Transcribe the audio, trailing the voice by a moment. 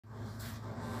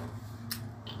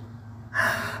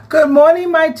Good morning,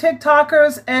 my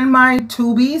TikTokers and my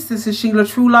Tubies. This is Sheila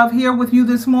Truelove here with you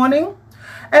this morning.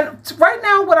 And right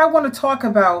now, what I want to talk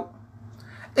about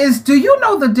is, do you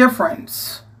know the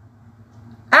difference?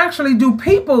 Actually, do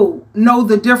people know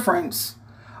the difference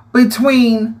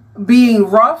between being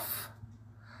rough,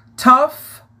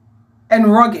 tough,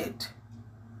 and rugged?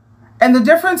 And the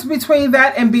difference between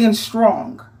that and being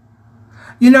strong.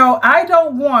 You know, I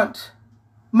don't want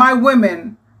my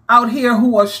women out here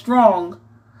who are strong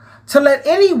to let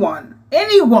anyone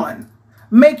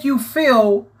make you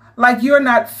feel like you're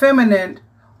not feminine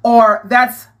or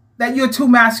that you're too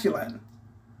masculine.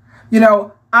 You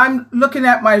know, I'm looking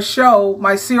at my show,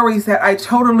 my series that I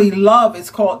totally love. It's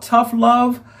called Tough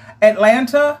Love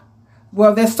Atlanta.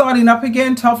 Well, they're starting up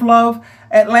again, Tough Love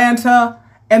Atlanta.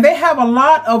 And they have a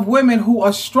lot of women who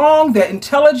are strong, they're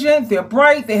intelligent, they're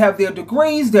bright, they have their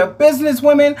degrees, they're business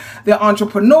women, they're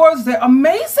entrepreneurs, they're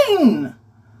amazing.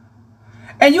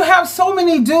 And you have so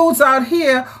many dudes out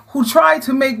here who try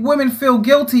to make women feel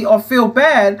guilty or feel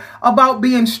bad about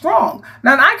being strong.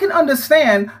 Now, I can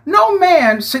understand no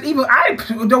man should even, I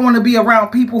don't want to be around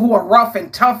people who are rough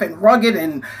and tough and rugged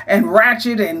and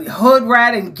ratchet and hood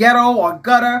rat and ghetto or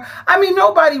gutter. I mean,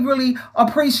 nobody really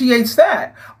appreciates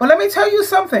that. But let me tell you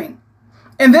something.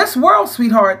 In this world,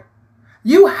 sweetheart,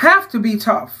 you have to be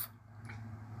tough.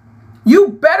 You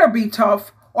better be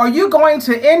tough or you're going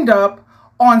to end up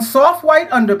on Soft White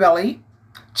Underbelly.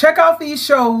 Check out these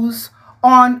shows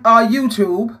on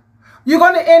YouTube. You're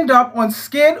going to end up on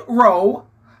Skid Row.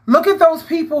 Look at those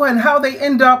people and how they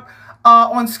end up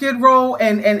on Skid Row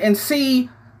and see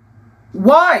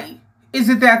why is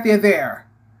it that they're there.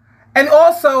 And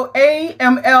also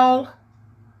AML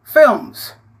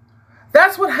Films.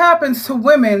 That's what happens to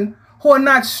women who are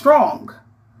not strong.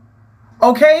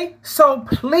 Okay? So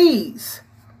please,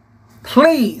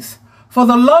 please, for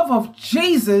the love of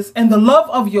Jesus and the love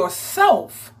of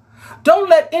yourself, don't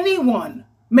let anyone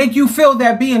make you feel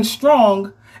that being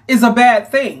strong is a bad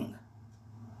thing.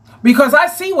 Because I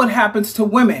see what happens to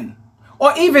women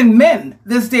or even men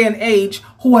this day and age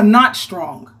who are not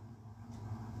strong.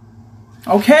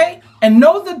 Okay? And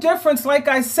know the difference, like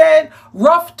I said,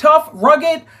 rough, tough,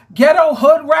 rugged, ghetto,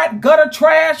 hood rat, gutter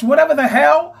trash, whatever the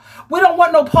hell. We don't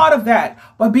want no part of that.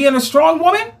 But being a strong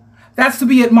woman, that's to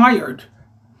be admired.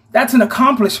 That's an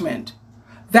accomplishment.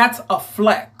 That's a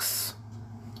flex.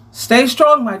 Stay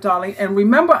strong, my darling. And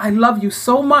remember, I love you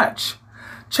so much.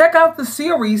 Check out the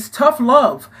series Tough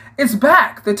Love. It's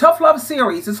back. The Tough Love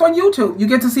series. It's on YouTube. You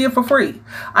get to see it for free.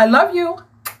 I love you.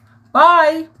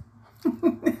 Bye.